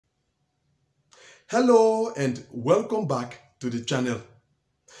Hello and welcome back to the channel.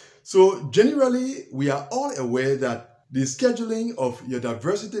 So generally, we are all aware that the scheduling of your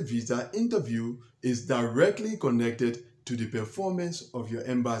diversity visa interview is directly connected to the performance of your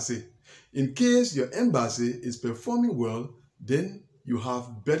embassy. In case your embassy is performing well, then you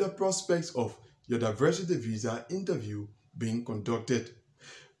have better prospects of your diversity visa interview being conducted.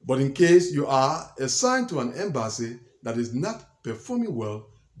 But in case you are assigned to an embassy that is not performing well,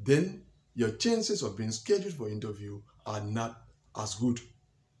 then your chances of being scheduled for interview are not as good.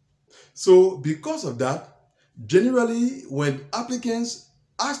 So because of that, generally when applicants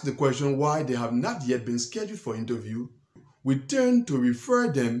ask the question why they have not yet been scheduled for interview, we tend to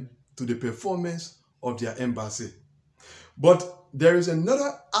refer them to the performance of their embassy. But there is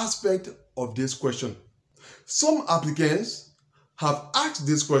another aspect of this question. Some applicants have asked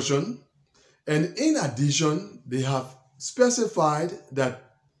this question, and in addition, they have specified that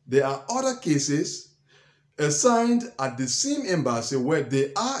there are other cases assigned at the same embassy where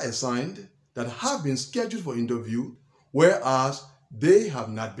they are assigned that have been scheduled for interview, whereas they have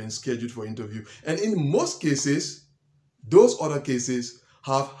not been scheduled for interview. And in most cases, those other cases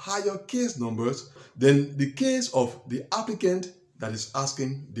have higher case numbers than the case of the applicant that is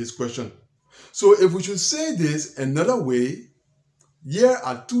asking this question. So if we should say this another way, here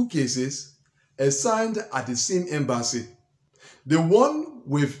are two cases assigned at the same embassy. The one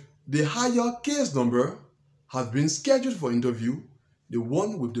with the higher case number has been scheduled for interview. The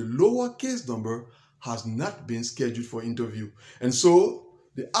one with the lower case number has not been scheduled for interview. And so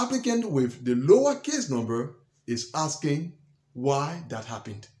the applicant with the lower case number is asking why that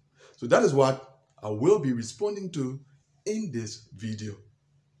happened. So that is what I will be responding to in this video.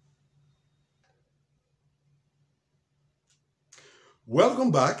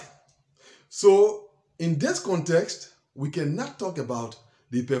 Welcome back. So in this context, we cannot talk about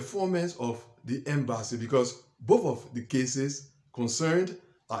the performance of the embassy because both of the cases concerned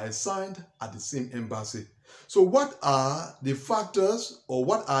are assigned at the same embassy. So what are the factors or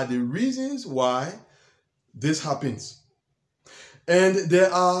what are the reasons why this happens? And there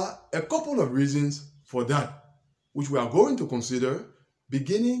are a couple of reasons for that, which we are going to consider,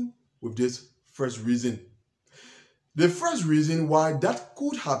 beginning with this first reason. The first reason why that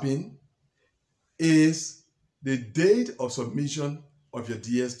could happen is the date of submission of your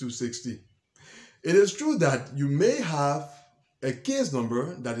DS-260. It is true that you may have a case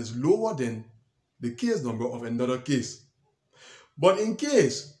number that is lower than the case number of another case. But in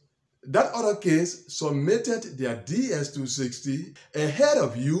case that other case submitted their DS-260 ahead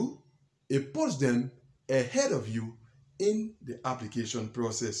of you, it puts them ahead of you in the application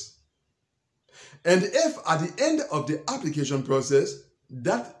process. And if at the end of the application process,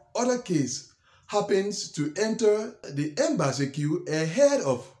 that other case happens to enter the embassy queue ahead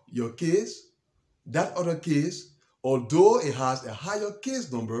of your case, that other case, although it has a higher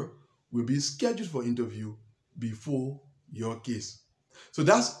case number, will be scheduled for interview before your case. So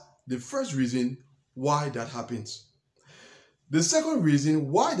that's the first reason why that happens. The second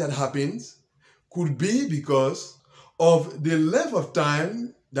reason why that happens could be because of the length of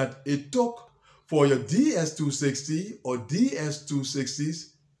time that it took for your DS-260 or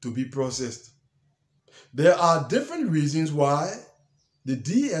DS-260s to be processed. There are different reasons why the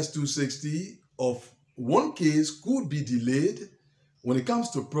DS-260 of one case could be delayed when it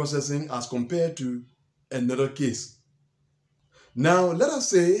comes to processing as compared to another case. Now, let us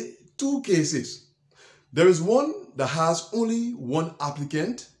say two cases. There is one that has only one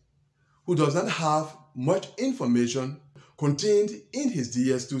applicant who does not have much information contained in his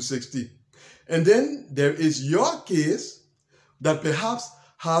DS-260. And then there is your case that perhaps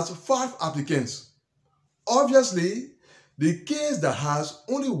has 5 applicants. Obviously, the case that has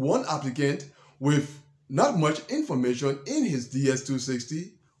only one applicant with not much information in his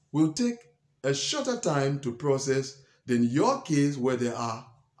DS-260 will take a shorter time to process than your case where there are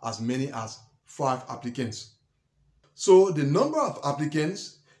as many as 5 applicants. So the number of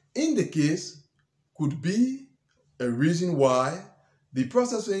applicants in the case could be a reason why the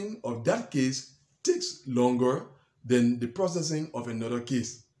processing of that case takes longer than the processing of another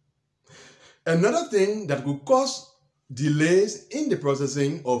case. Another thing that could cause delays in the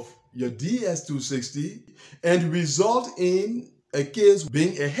processing of your DS-260 and result in a case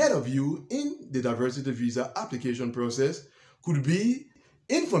being ahead of you in the diversity visa application process could be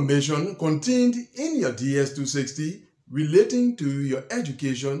information contained in your DS-260 relating to your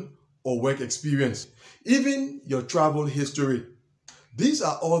education or work experience, even your travel history. These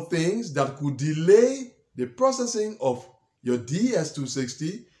are all things that could delay the processing of your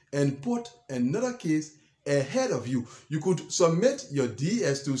DS-260 and put another case ahead of you. You could submit your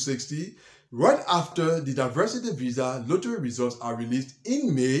DS-260 right after the diversity visa lottery results are released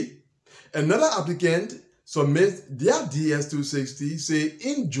in May, another applicant submits their DS-260, say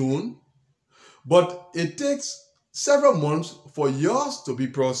in June, but it takes several months for yours to be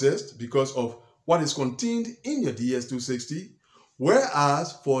processed because of what is contained in your DS-260,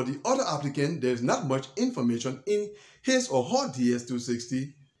 whereas for the other applicant, there's not much information in his or her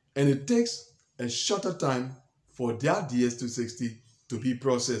DS-260, and it takes a shorter time for their DS-260 to be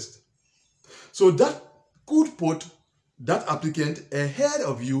processed. So that could put that applicant ahead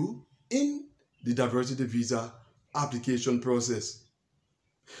of you in the diversity visa application process.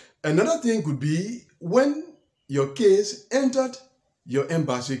 Another thing could be when your case entered your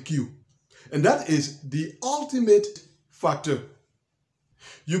embassy queue, and that is the ultimate factor.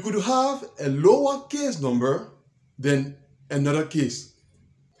 You could have a lower case number than another case.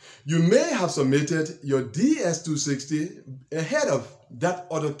 You may have submitted your DS-260 ahead of that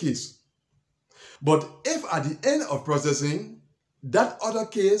other case. But if at the end of processing, that other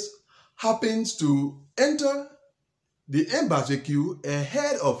case happens to enter the embassy queue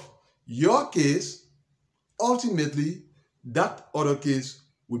ahead of your case, ultimately, that other case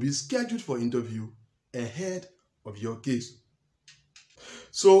will be scheduled for interview ahead of your case.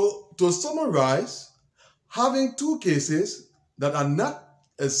 So, to summarize, having two cases that are not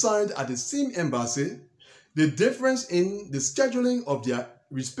assigned at the same embassy, the difference in the scheduling of their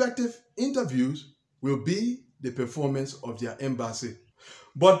respective interviews will be the performance of their embassy.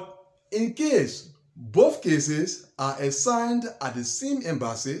 But in case both cases are assigned at the same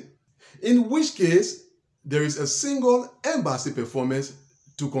embassy, in which case there is a single embassy performance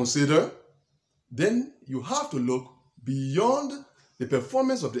to consider, then you have to look beyond the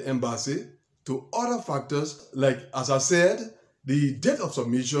performance of the embassy to other factors like, as I said, the date of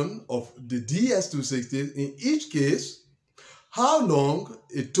submission of the DS-260 in each case, how long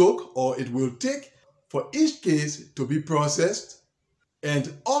it took or it will take for each case to be processed,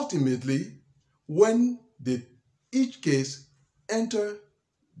 and ultimately when did each case enter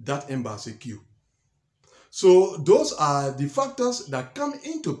that embassy queue. So those are the factors that come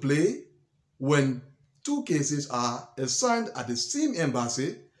into play when two cases are assigned at the same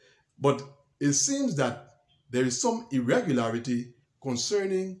embassy, but it seems that there is some irregularity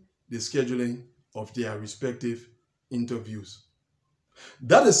concerning the scheduling of their respective interviews.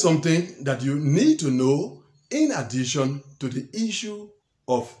 That is something that you need to know in addition to the issue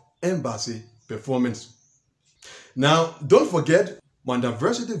of embassy performance. Now, don't forget, my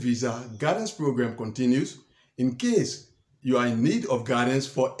diversity visa guidance program continues. In case you are in need of guidance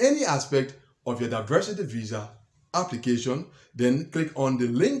for any aspect of your diversity visa application, then click on the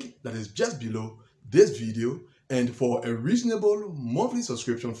link that is just below this video, and for a reasonable monthly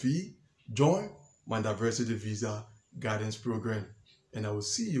subscription fee, join my diversity visa guidance program. And I will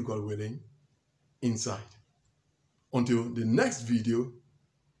see you, God willing, inside. Until the next video,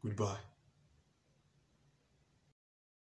 goodbye.